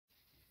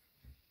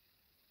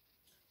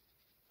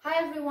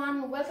Hi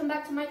everyone, welcome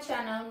back to my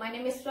channel. My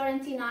name is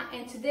Florentina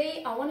and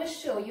today I want to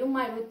show you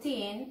my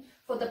routine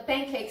for the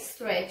pancake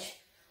stretch.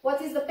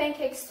 What is the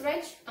pancake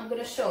stretch? I'm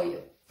going to show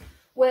you.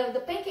 Well,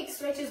 the pancake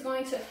stretch is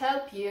going to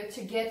help you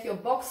to get your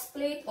box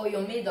split or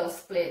your middle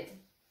split.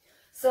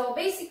 So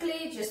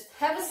basically just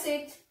have a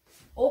sit,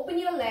 open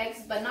your legs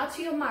but not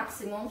to your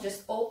maximum,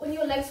 just open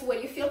your legs where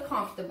you feel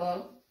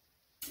comfortable.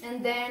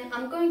 And then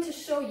I'm going to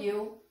show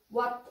you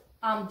what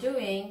I'm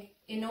doing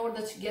in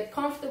order to get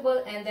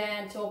comfortable and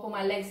then to open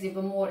my legs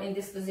even more in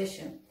this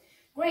position.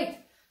 Great,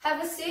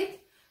 have a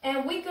seat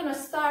and we're gonna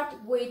start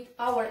with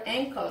our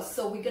ankles.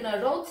 So we're gonna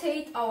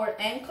rotate our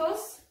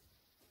ankles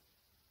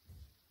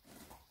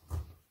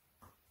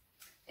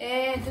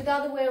and do the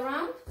other way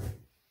around.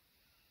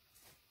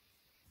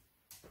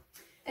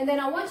 And then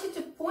I want you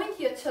to point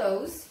your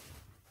toes.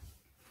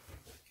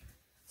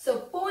 So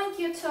point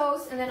your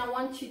toes and then I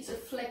want you to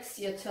flex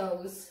your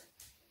toes.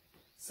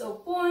 So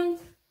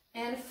point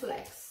and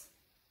flex.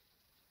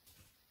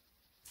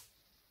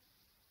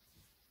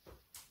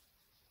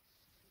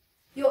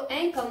 Your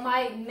ankle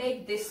might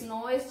make this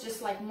noise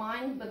just like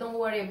mine, but don't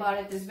worry about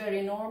it, it's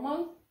very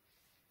normal.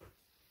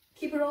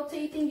 Keep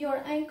rotating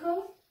your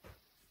ankle.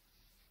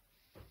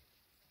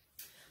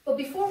 But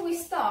before we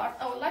start,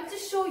 I would like to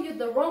show you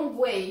the wrong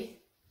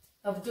way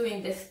of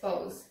doing this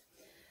pose.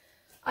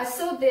 I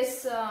saw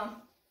this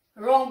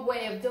wrong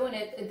way of doing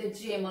it at the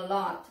gym a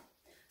lot.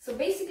 So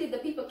basically the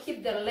people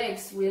keep their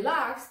legs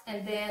relaxed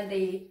and then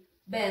they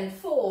bend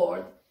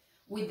forward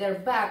with their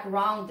back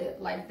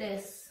rounded like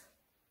this.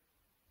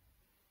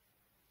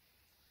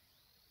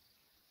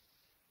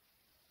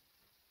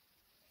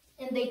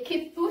 And they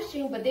keep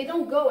pushing, but they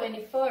don't go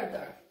any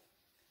further.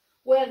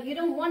 Well, you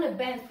don't want to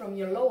bend from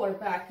your lower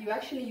back. You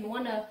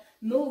want to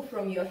move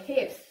from your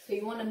hips. So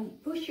you want to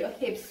push your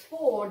hips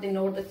forward in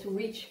order to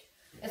reach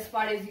as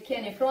far as you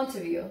can in front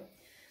of you.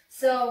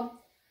 So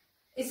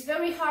it's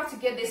very hard to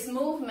get this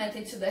movement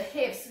into the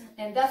hips,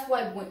 and that's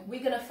why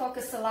we're going to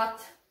focus a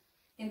lot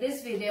in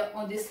this video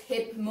on this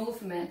hip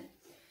movement.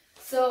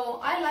 So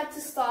I like to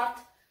start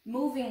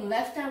moving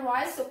left and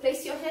right, so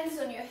place your hands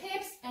on your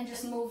hips and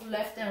just move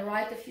left and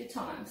right a few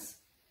times,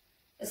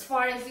 as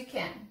far as you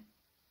can.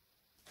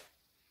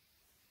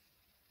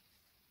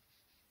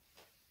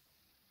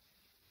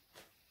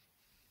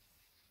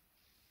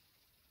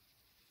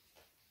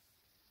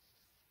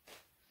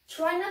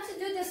 Try not to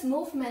do this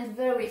movement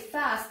very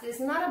fast. It's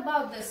not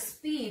about the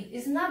speed.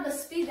 It's not the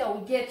speed that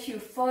will get you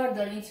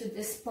further into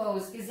this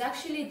pose. It's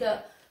actually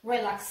the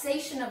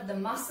relaxation of the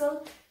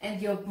muscle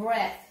and your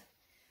breath.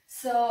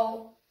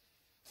 So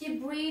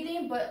keep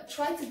breathing, but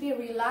try to be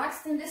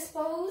relaxed in this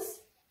pose.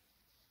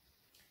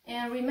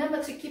 And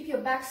remember to keep your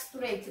back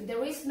straight.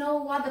 There is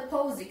no other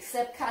pose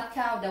except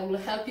cat-cow that will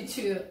help you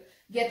to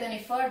get any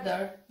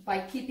further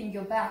by keeping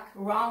your back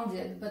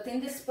rounded. But in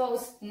this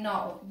pose,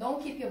 no,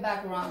 don't keep your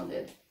back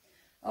rounded.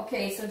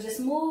 Okay, so just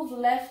move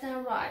left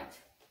and right.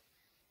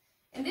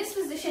 In this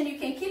position, you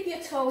can keep your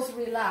toes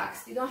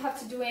relaxed. You don't have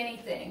to do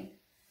anything.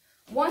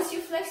 Once you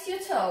flex your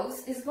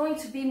toes, it's going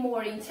to be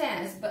more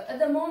intense, but at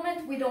the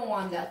moment we don't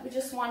want that. We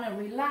just want to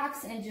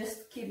relax and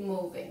just keep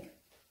moving.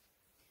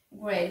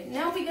 Great.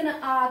 Now we're going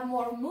to add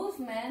more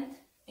movement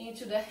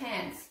into the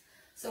hands.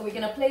 So we're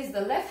going to place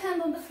the left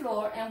hand on the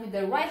floor and with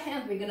the right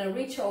hand we're going to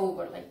reach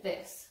over like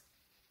this.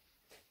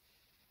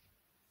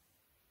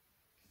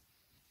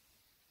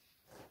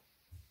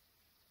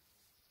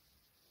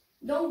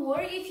 Don't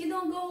worry if you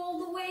don't go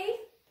all the way.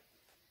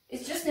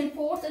 It's just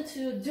important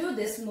to do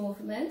this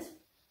movement.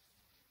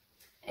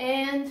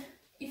 And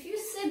if you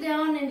sit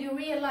down and you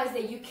realize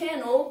that you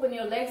can't open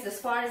your legs as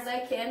far as I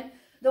can,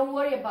 don't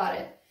worry about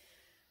it.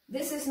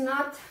 This is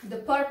not the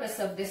purpose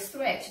of this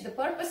stretch. The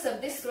purpose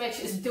of this stretch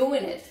is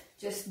doing it.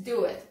 Just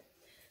do it.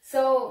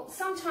 So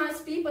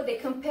sometimes people, they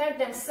compare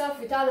themselves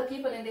with other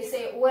people and they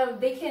say, well,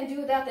 they can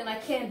do that and I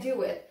can't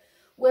do it.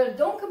 Well,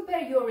 don't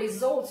compare your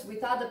results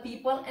with other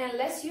people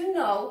unless you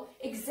know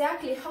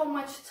exactly how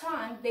much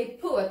time they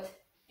put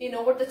in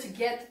order to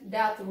get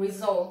that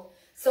result.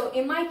 So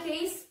in my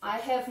case, I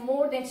have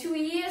more than 2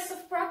 years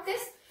of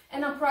practice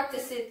and I'm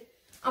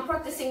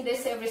practicing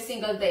this every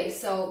single day.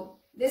 So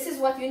this is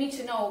what you need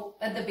to know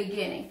at the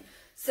beginning.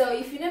 So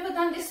if you've never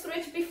done this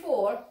stretch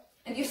before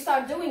and you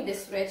start doing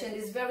this stretch and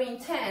it's very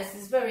intense,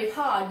 it's very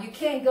hard, you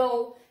can't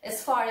go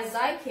as far as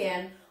I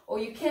can or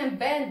you can't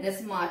bend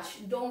as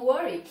much, don't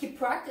worry, keep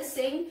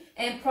practicing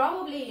and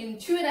probably in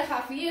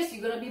 2.5 years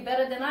you're going to be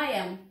better than I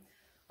am.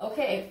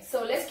 Okay,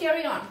 so let's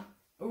carry on.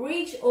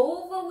 Reach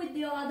over with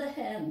the other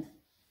hand.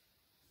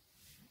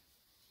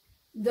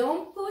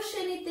 Don't push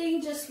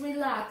anything, just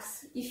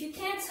relax. If you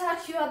can't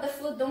touch your other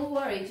foot, don't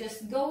worry.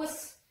 Just go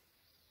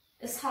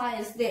as high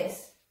as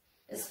this.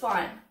 It's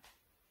fine.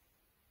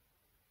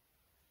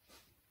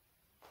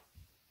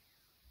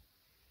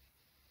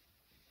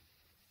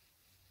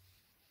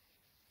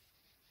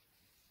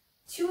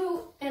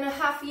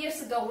 2.5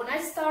 years ago, when I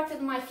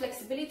started my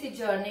flexibility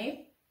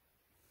journey,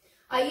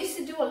 I used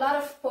to do a lot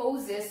of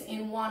poses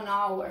in 1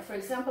 hour. For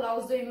example, I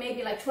was doing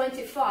maybe like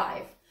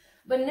 25.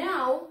 But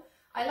now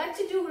I like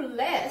to do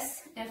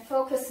less and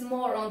focus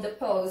more on the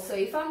pose. So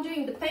if I'm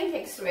doing the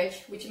pancake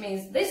stretch, which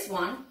means this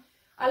one,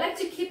 I like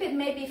to keep it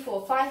maybe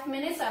for 5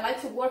 minutes. I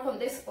like to work on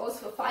this pose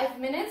for 5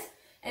 minutes,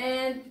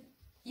 and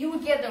you will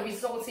get the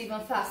results even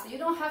faster. You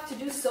don't have to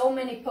do so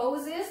many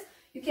poses.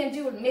 You can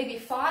do maybe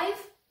 5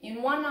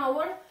 in 1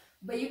 hour,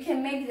 but you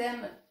can make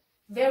them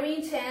very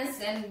intense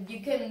and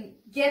you can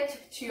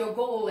get to your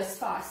goal as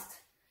fast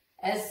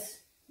as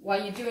while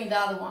you're doing the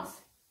other ones.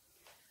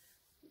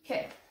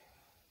 Okay.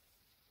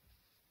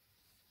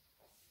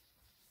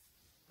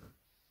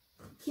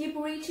 Keep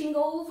reaching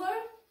over.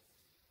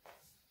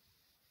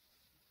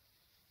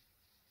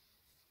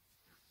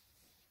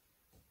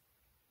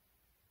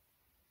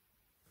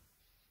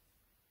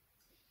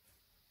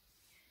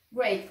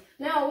 Great.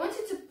 Now I want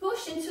you to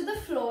push into the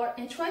floor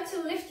and try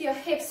to lift your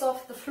hips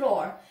off the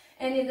floor.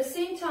 And at the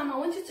same time, I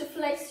want you to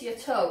flex your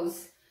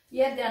toes.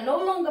 Yet they are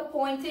no longer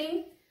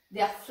pointing, they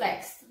are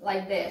flexed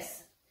like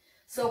this.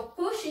 So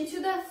push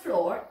into the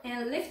floor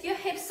and lift your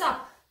hips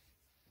up.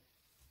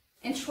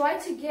 And try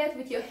to get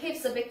with your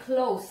hips a bit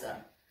closer.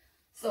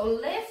 So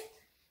lift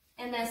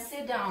and then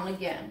sit down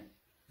again.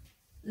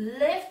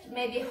 Lift,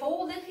 maybe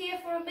hold it here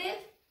for a bit.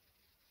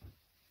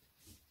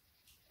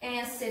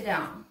 And sit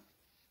down.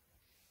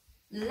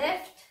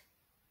 Lift,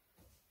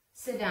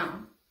 sit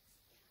down.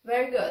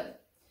 Very good.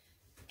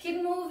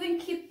 Keep moving,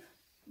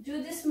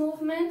 do this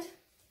movement,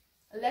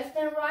 left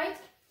and right.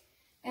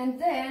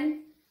 And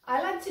then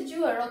I like to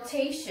do a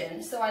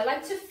rotation. So I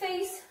like to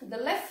face the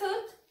left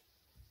foot,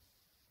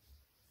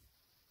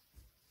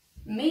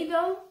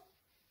 middle,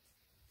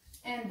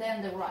 and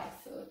then the right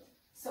foot.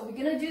 So we're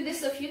going to do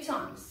this a few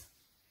times.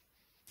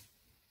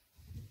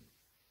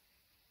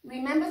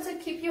 Remember to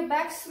keep your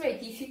back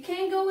straight. If you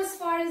can't go as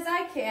far as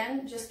I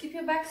can, just keep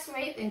your back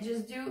straight and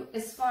just do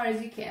as far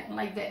as you can,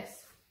 like this.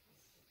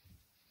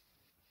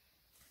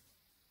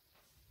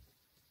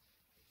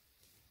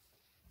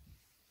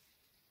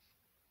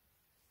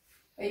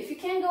 If you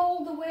can't go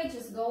all the way,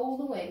 just go all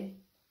the way.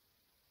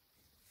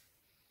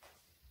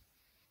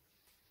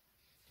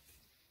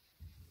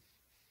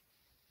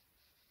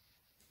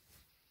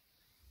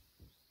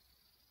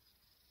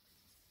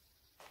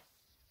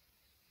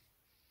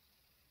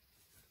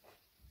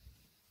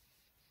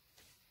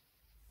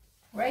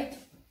 Right?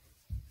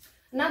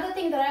 Another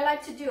thing that I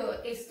like to do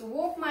is to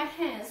walk my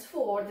hands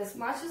forward as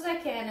much as I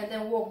can and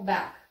then walk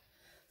back.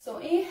 So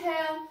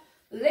inhale,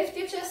 lift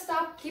your chest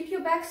up, keep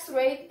your back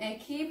straight, and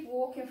keep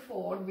walking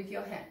forward with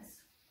your hands.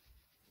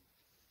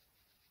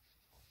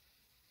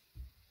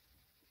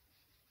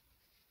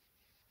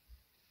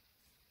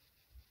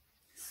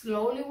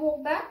 Slowly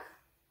walk back.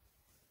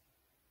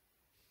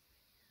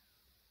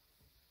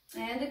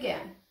 And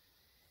again.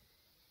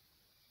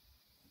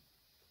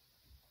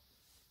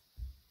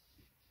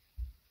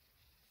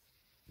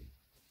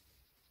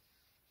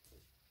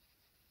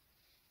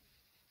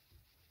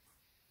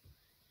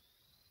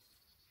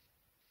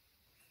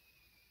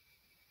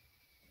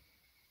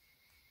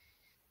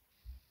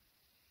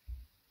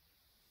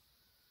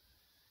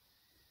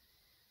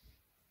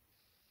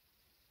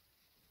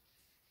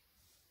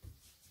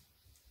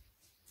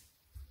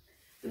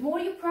 The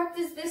more you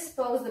practice this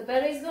pose, the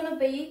better it's going to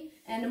be,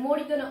 and the more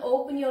you're going to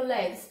open your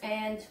legs,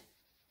 and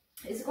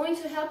it's going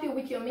to help you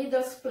with your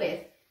middle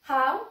split.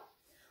 How?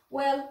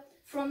 Well,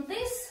 from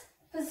this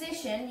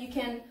position, you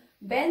can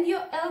bend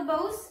your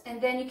elbows, and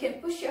then you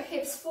can push your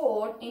hips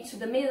forward into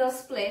the middle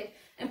split,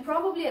 and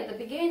probably at the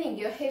beginning,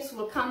 your hips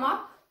will come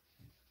up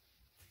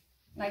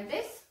like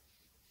this.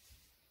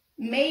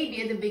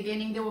 Maybe at the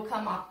beginning, they will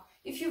come up.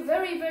 If you're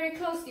very, very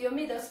close to your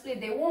middle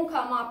split, they won't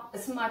come up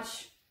as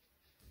much.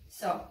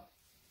 So.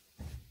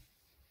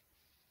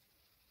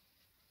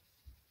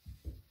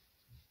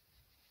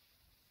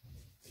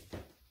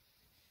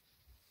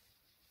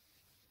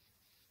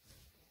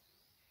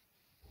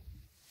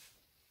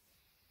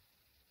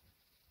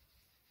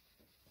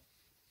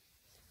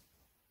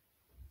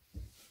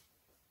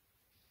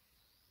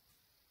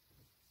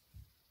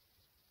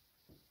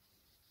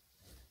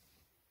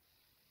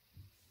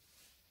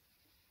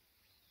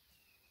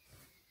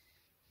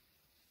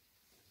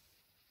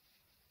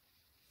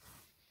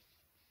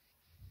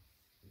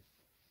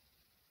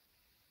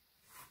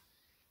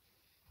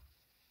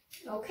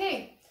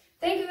 Okay,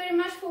 thank you very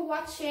much for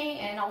watching,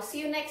 and I'll see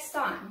you next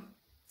time.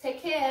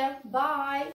 Take care. Bye.